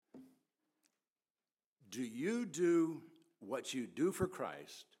Do you do what you do for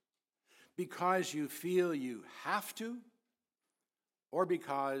Christ because you feel you have to or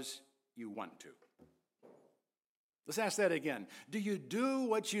because you want to? Let's ask that again. Do you do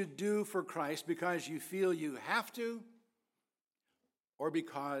what you do for Christ because you feel you have to or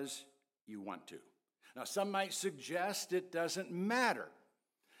because you want to? Now, some might suggest it doesn't matter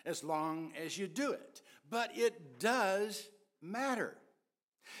as long as you do it, but it does matter.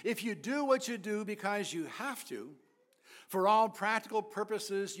 If you do what you do because you have to, for all practical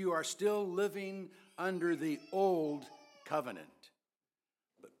purposes, you are still living under the old covenant.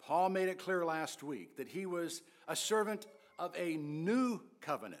 But Paul made it clear last week that he was a servant of a new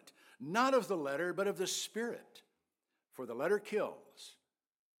covenant, not of the letter, but of the Spirit. For the letter kills,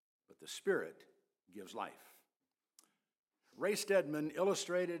 but the Spirit gives life. Ray Stedman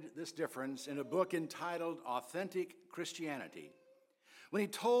illustrated this difference in a book entitled Authentic Christianity, when he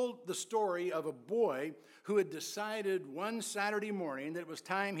told the story of a boy who had decided one Saturday morning that it was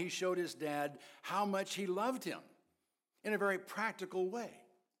time he showed his dad how much he loved him in a very practical way.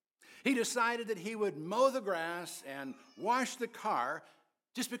 He decided that he would mow the grass and wash the car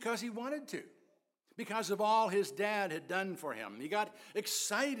just because he wanted to, because of all his dad had done for him. He got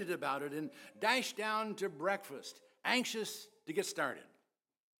excited about it and dashed down to breakfast, anxious to get started.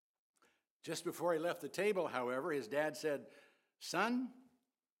 Just before he left the table, however, his dad said, "Son,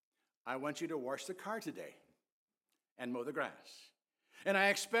 I want you to wash the car today and mow the grass. And I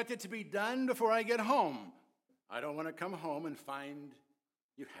expect it to be done before I get home. I don't want to come home and find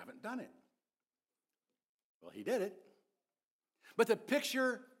you haven't done it." Well, he did it. But the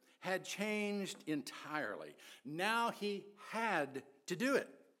picture had changed entirely. Now he had to do it.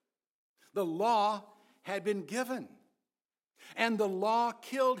 The law had been given, and the law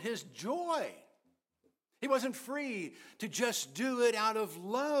killed his joy. He wasn't free to just do it out of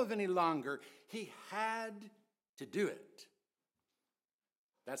love any longer. He had to do it.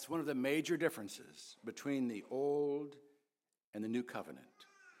 That's one of the major differences between the old and the new covenant,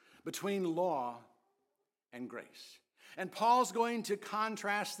 between law and grace. And Paul's going to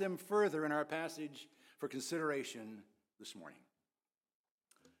contrast them further in our passage for consideration this morning.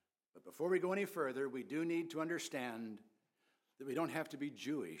 But before we go any further, we do need to understand that we don't have to be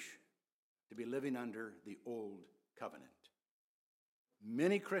Jewish to be living under the old covenant.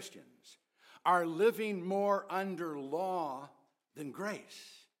 Many Christians are living more under law than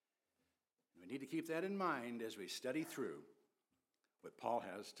grace. We need to keep that in mind as we study through what Paul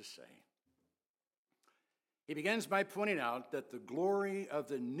has to say. He begins by pointing out that the glory of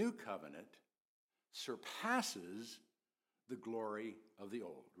the new covenant surpasses the glory of the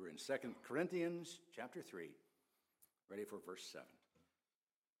old. We're in 2 Corinthians chapter 3, ready for verse 7.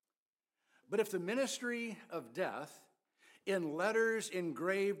 But if the ministry of death in letters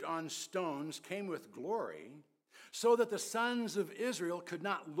engraved on stones came with glory, so that the sons of Israel could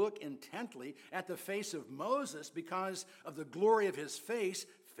not look intently at the face of Moses because of the glory of his face,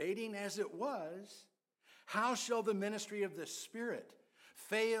 fading as it was, how shall the ministry of the Spirit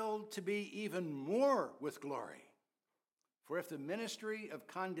fail to be even more with glory? For if the ministry of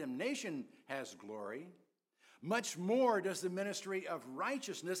condemnation has glory, much more does the ministry of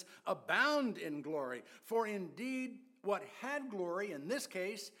righteousness abound in glory. For indeed, what had glory in this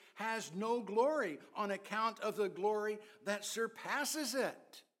case has no glory on account of the glory that surpasses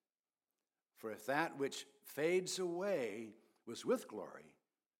it. For if that which fades away was with glory,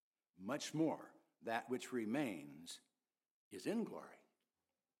 much more that which remains is in glory.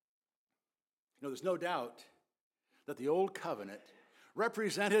 You know, there's no doubt that the old covenant,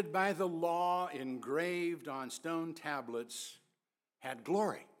 represented by the law engraved on stone tablets, had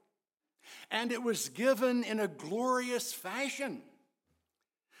glory. And it was given in a glorious fashion.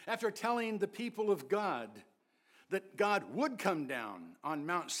 After telling the people of God that God would come down on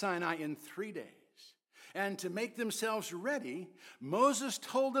Mount Sinai in 3 days, and to make themselves ready, Moses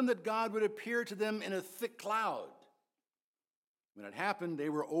told them that God would appear to them in a thick cloud. When it happened, they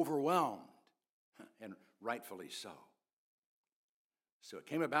were overwhelmed, and rightfully so. So it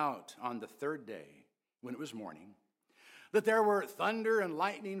came about on the third day, when it was morning, that there were thunder and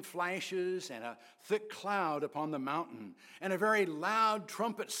lightning flashes and a thick cloud upon the mountain, and a very loud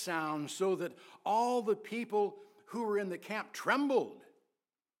trumpet sound, so that all the people who were in the camp trembled.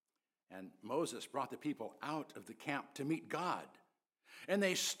 And Moses brought the people out of the camp to meet God, and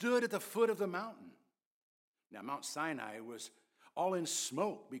they stood at the foot of the mountain. Now, Mount Sinai was all in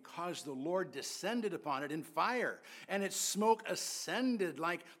smoke because the Lord descended upon it in fire, and its smoke ascended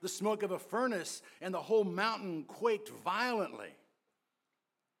like the smoke of a furnace, and the whole mountain quaked violently.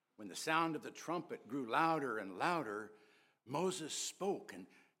 When the sound of the trumpet grew louder and louder, Moses spoke, and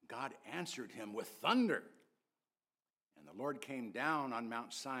God answered him with thunder. And the Lord came down on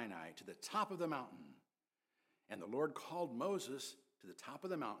Mount Sinai to the top of the mountain. And the Lord called Moses to the top of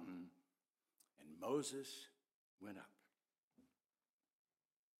the mountain, and Moses went up.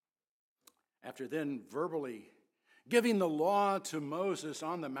 After then verbally giving the law to Moses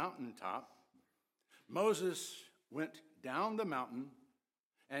on the mountaintop, Moses went down the mountain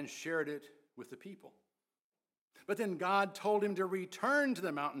and shared it with the people. But then God told him to return to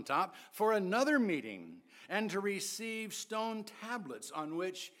the mountaintop for another meeting and to receive stone tablets on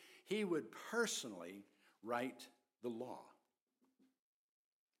which he would personally write the law.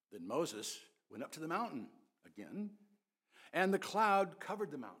 Then Moses went up to the mountain again, and the cloud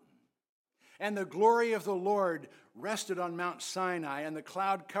covered the mountain. And the glory of the Lord rested on Mount Sinai, and the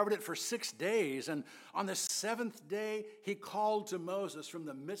cloud covered it for 6 days. And on the seventh day, he called to Moses from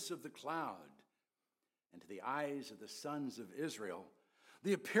the midst of the cloud. And to the eyes of the sons of Israel,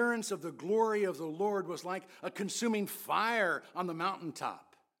 the appearance of the glory of the Lord was like a consuming fire on the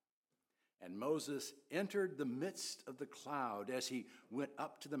mountaintop. And Moses entered the midst of the cloud as he went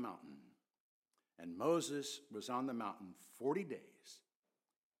up to the mountain. And Moses was on the mountain 40 days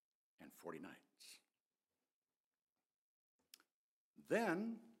and 40 nights.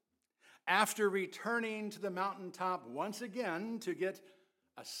 Then, after returning to the mountaintop once again to get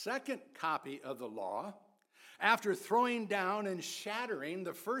a second copy of the law, after throwing down and shattering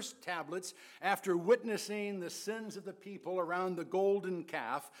the first tablets, after witnessing the sins of the people around the golden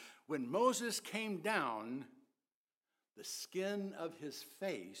calf, when Moses came down, the skin of his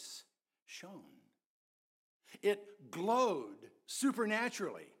face shone. It glowed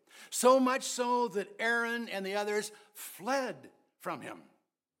supernaturally, so much so that Aaron and the others fled from him.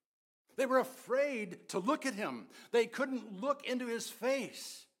 They were afraid to look at him. They couldn't look into his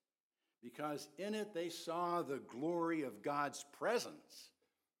face because in it they saw the glory of God's presence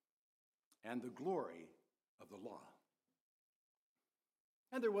and the glory of the law.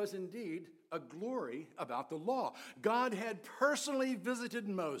 And there was indeed a glory about the law. God had personally visited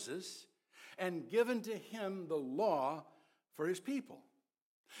Moses and given to him the law for his people.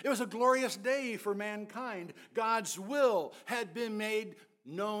 It was a glorious day for mankind. God's will had been made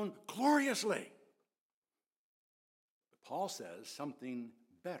known gloriously. But Paul says something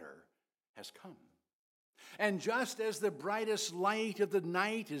better has come. And just as the brightest light of the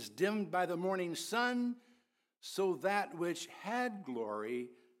night is dimmed by the morning sun, so that which had glory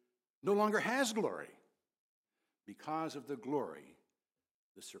no longer has glory because of the glory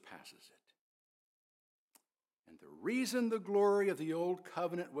that surpasses it. And the reason the glory of the old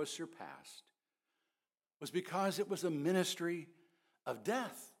covenant was surpassed was because it was a ministry of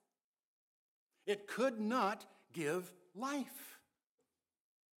death. It could not give life.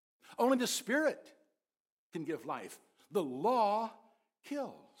 Only the Spirit can give life. The law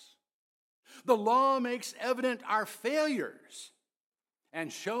kills. The law makes evident our failures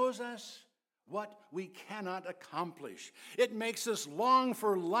and shows us what we cannot accomplish. It makes us long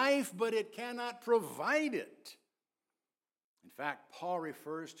for life, but it cannot provide it. In fact, Paul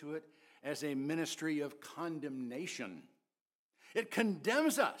refers to it as a ministry of condemnation. It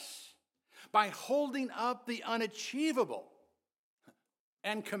condemns us by holding up the unachievable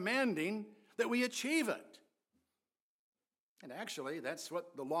and commanding that we achieve it. And actually, that's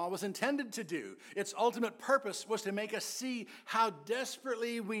what the law was intended to do. Its ultimate purpose was to make us see how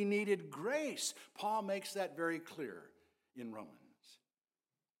desperately we needed grace. Paul makes that very clear in Romans.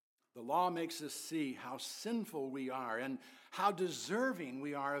 The law makes us see how sinful we are and how deserving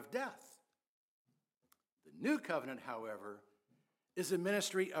we are of death. The new covenant, however, is a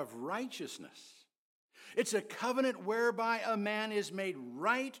ministry of righteousness. It's a covenant whereby a man is made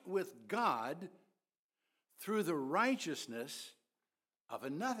right with God through the righteousness of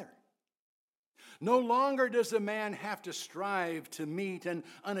another. No longer does a man have to strive to meet an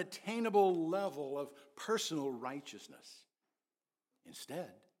unattainable level of personal righteousness. Instead,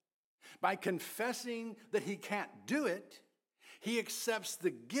 by confessing that he can't do it, he accepts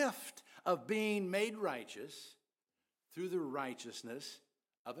the gift of being made righteous through the righteousness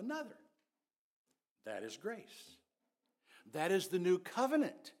of another. That is grace. That is the new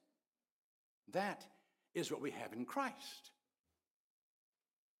covenant. That is what we have in Christ.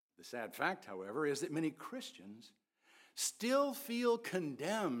 The sad fact, however, is that many Christians still feel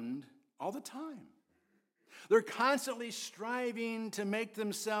condemned all the time. They're constantly striving to make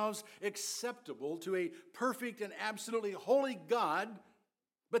themselves acceptable to a perfect and absolutely holy God,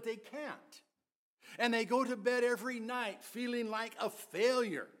 but they can't. And they go to bed every night feeling like a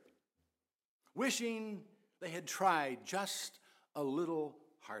failure, wishing they had tried just a little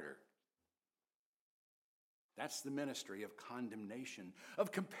harder. That's the ministry of condemnation,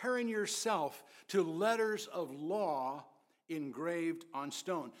 of comparing yourself to letters of law engraved on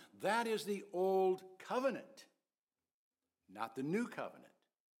stone. That is the old covenant, not the new covenant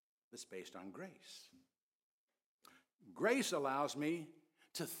that's based on grace. Grace allows me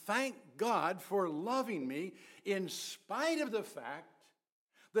to thank God for loving me in spite of the fact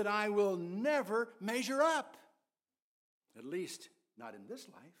that I will never measure up, at least not in this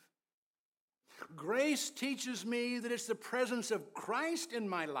life. Grace teaches me that it's the presence of Christ in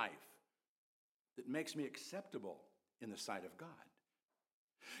my life that makes me acceptable in the sight of God.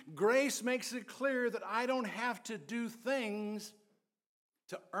 Grace makes it clear that I don't have to do things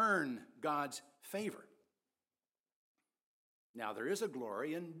to earn God's favor. Now, there is a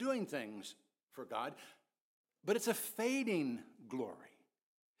glory in doing things for God, but it's a fading glory.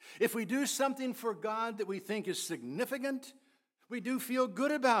 If we do something for God that we think is significant, we do feel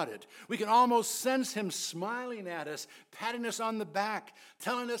good about it. We can almost sense Him smiling at us, patting us on the back,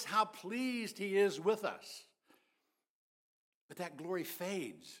 telling us how pleased He is with us. But that glory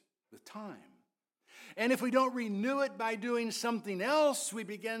fades with time. And if we don't renew it by doing something else, we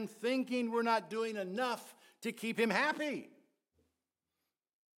begin thinking we're not doing enough to keep Him happy.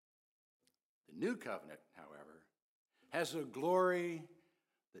 The new covenant, however, has a glory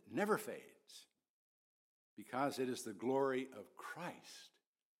that never fades because it is the glory of Christ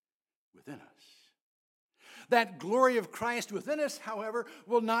within us. That glory of Christ within us, however,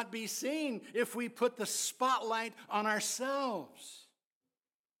 will not be seen if we put the spotlight on ourselves.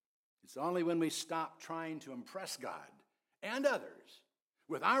 It's only when we stop trying to impress God and others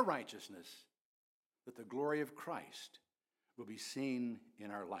with our righteousness that the glory of Christ will be seen in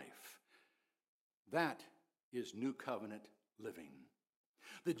our life. That is New Covenant living.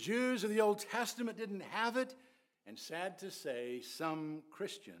 The Jews of the Old Testament didn't have it, and sad to say, some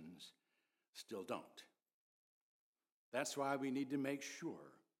Christians still don't. That's why we need to make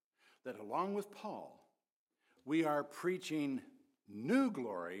sure that along with Paul, we are preaching new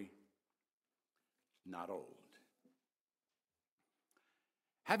glory, not old.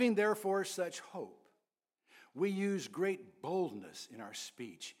 Having therefore such hope, we use great boldness in our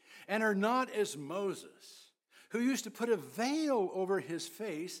speech and are not as Moses, who used to put a veil over his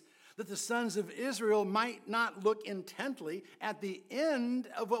face that the sons of Israel might not look intently at the end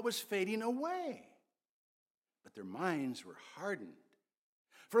of what was fading away. But their minds were hardened.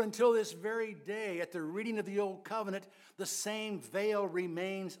 For until this very day, at the reading of the Old Covenant, the same veil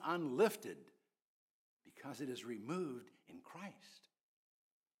remains unlifted because it is removed in Christ.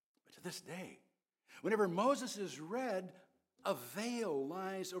 But to this day, whenever Moses is read, a veil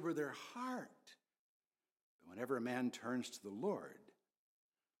lies over their heart. But whenever a man turns to the Lord,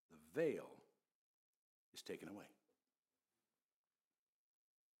 the veil is taken away.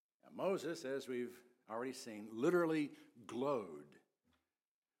 Now, Moses, as we've already seen, literally glowed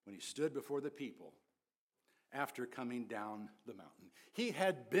when he stood before the people after coming down the mountain. He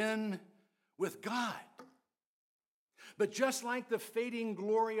had been with God. But just like the fading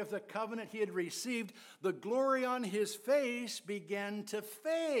glory of the covenant he had received, the glory on his face began to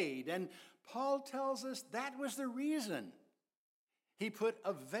fade. And Paul tells us that was the reason he put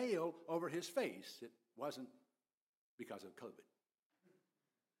a veil over his face. It wasn't because of COVID.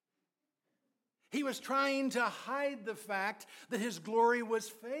 He was trying to hide the fact that his glory was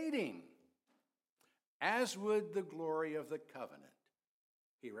fading, as would the glory of the covenant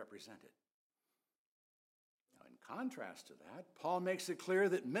he represented. Now, in contrast to that, Paul makes it clear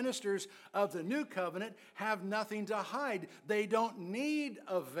that ministers of the new covenant have nothing to hide. They don't need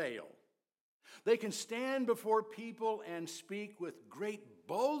a veil. They can stand before people and speak with great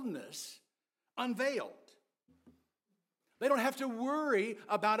boldness, unveiled. They don't have to worry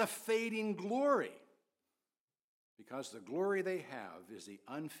about a fading glory because the glory they have is the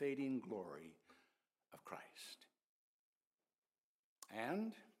unfading glory of Christ.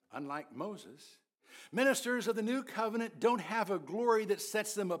 And, unlike Moses, ministers of the new covenant don't have a glory that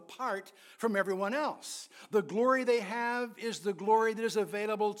sets them apart from everyone else. The glory they have is the glory that is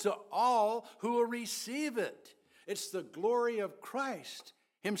available to all who will receive it. It's the glory of Christ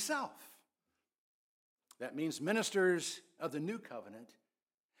himself. That means ministers of the new covenant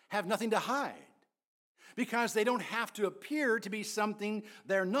have nothing to hide because they don't have to appear to be something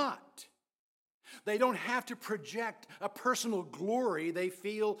they're not. They don't have to project a personal glory they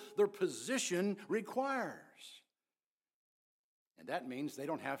feel their position requires. And that means they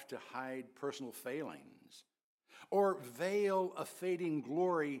don't have to hide personal failings or veil a fading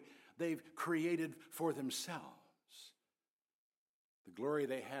glory they've created for themselves. The glory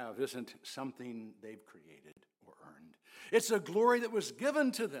they have isn't something they've created or earned. It's a glory that was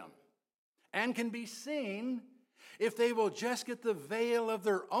given to them and can be seen if they will just get the veil of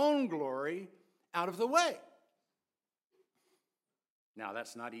their own glory out of the way. Now,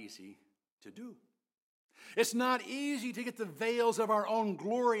 that's not easy to do. It's not easy to get the veils of our own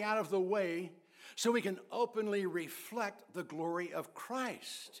glory out of the way so we can openly reflect the glory of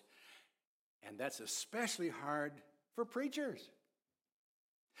Christ. And that's especially hard for preachers.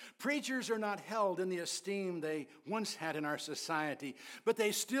 Preachers are not held in the esteem they once had in our society, but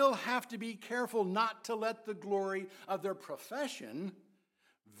they still have to be careful not to let the glory of their profession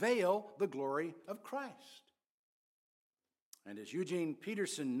veil the glory of Christ. And as Eugene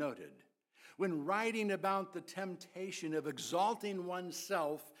Peterson noted, when writing about the temptation of exalting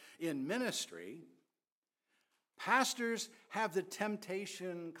oneself in ministry, pastors have the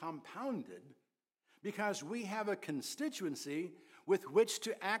temptation compounded because we have a constituency with which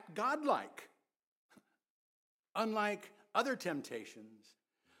to act godlike. Unlike other temptations,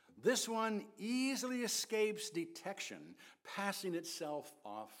 this one easily escapes detection, passing itself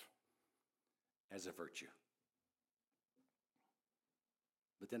off as a virtue.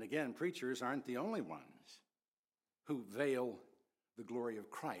 But then again, preachers aren't the only ones who veil the glory of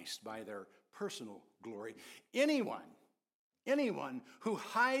Christ by their personal glory. Anyone who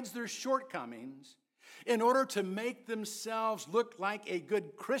hides their shortcomings in order to make themselves look like a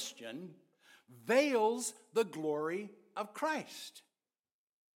good Christian veils the glory of Christ.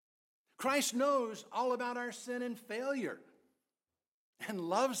 Christ knows all about our sin and failure and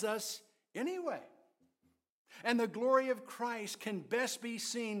loves us anyway. And the glory of Christ can best be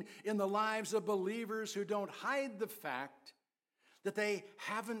seen in the lives of believers who don't hide the fact that they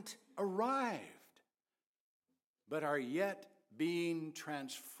haven't arrived, but are yet being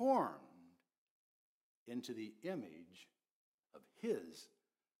transformed into the image of His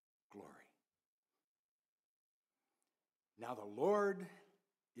glory. Now the Lord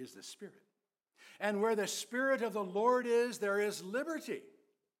is the Spirit, and where the Spirit of the Lord is, there is liberty.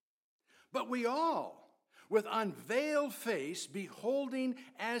 But we all, with unveiled face, beholding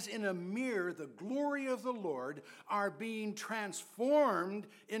as in a mirror the glory of the Lord, are being transformed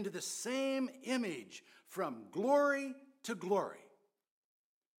into the same image from glory to glory,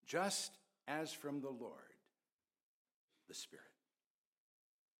 just as from the Lord, the Spirit.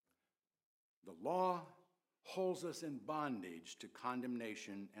 The law holds us in bondage to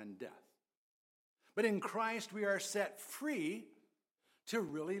condemnation and death. But in Christ we are set free to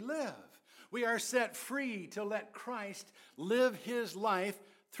really live. We are set free to let Christ live His life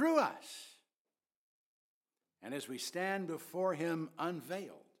through us. And as we stand before Him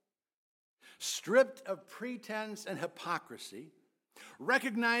unveiled, stripped of pretense and hypocrisy,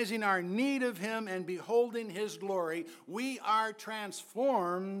 recognizing our need of Him and beholding His glory, we are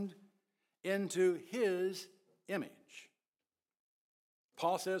transformed into His image.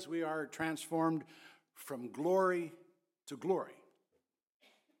 Paul says we are transformed from glory to glory.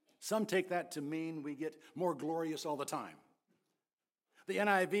 Some take that to mean we get more glorious all the time. The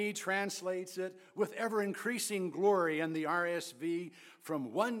NIV translates it with ever-increasing glory, and the RSV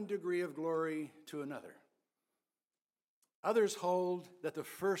from one degree of glory to another. Others hold that the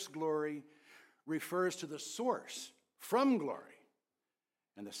first glory refers to the source from glory,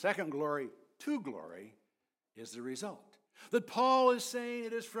 and the second glory to glory is the result. That Paul is saying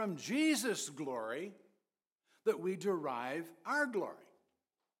it is from Jesus' glory that we derive our glory.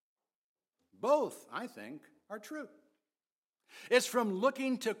 Both, I think, are true. It's from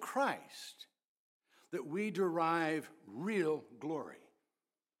looking to Christ that we derive real glory.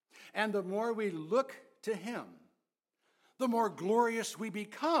 And the more we look to Him, the more glorious we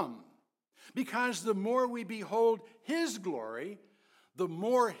become. Because the more we behold His glory, the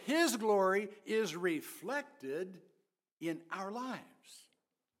more His glory is reflected in our lives.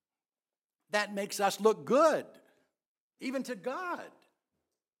 That makes us look good, even to God.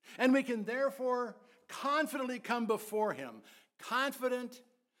 And we can therefore confidently come before Him, confident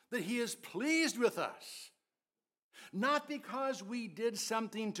that He is pleased with us, not because we did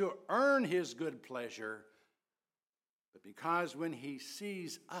something to earn His good pleasure, but because when He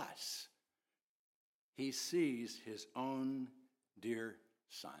sees us, He sees His own dear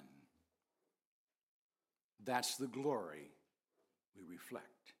Son. That's the glory we reflect.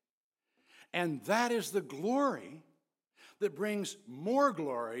 And that is the glory that brings more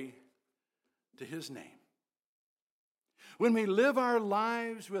glory to His name. When we live our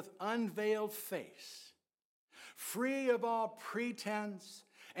lives with unveiled face, free of all pretense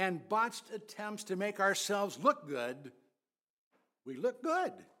and botched attempts to make ourselves look good, we look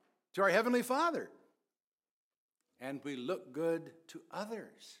good to our Heavenly Father. And we look good to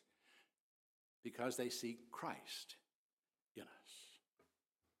others because they see Christ in us.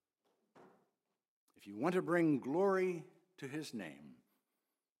 if you want to bring glory to his name,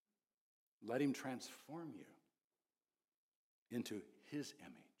 let him transform you into his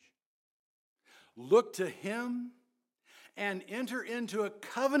image. Look to him and enter into a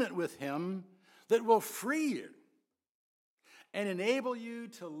covenant with him that will free you and enable you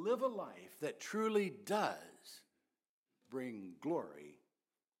to live a life that truly does bring glory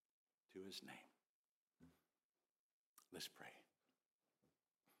to his name. Let's pray.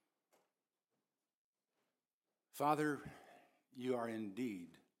 Father, you are indeed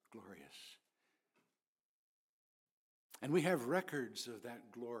glorious. And we have records of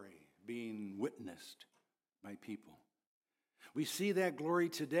that glory being witnessed by people. We see that glory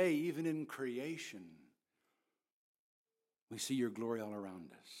today, even in creation. We see your glory all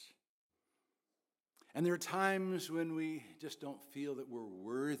around us. And there are times when we just don't feel that we're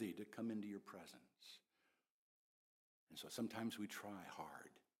worthy to come into your presence. And so sometimes we try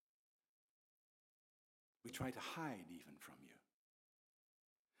hard. We try to hide even from you.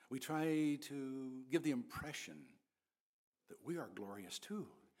 We try to give the impression that we are glorious too.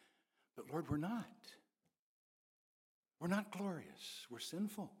 But Lord, we're not. We're not glorious. We're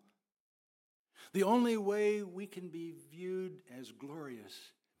sinful. The only way we can be viewed as glorious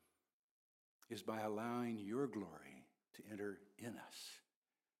is by allowing your glory to enter in us.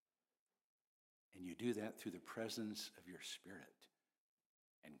 And you do that through the presence of your Spirit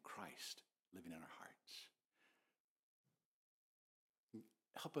and Christ living in our hearts.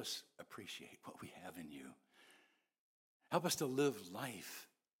 Help us appreciate what we have in you. Help us to live life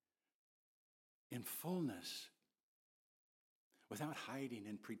in fullness without hiding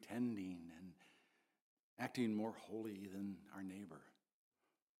and pretending and acting more holy than our neighbor.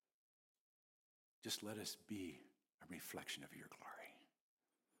 Just let us be a reflection of your glory.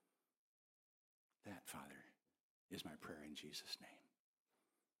 That, Father, is my prayer in Jesus' name.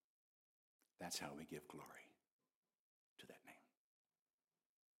 That's how we give glory.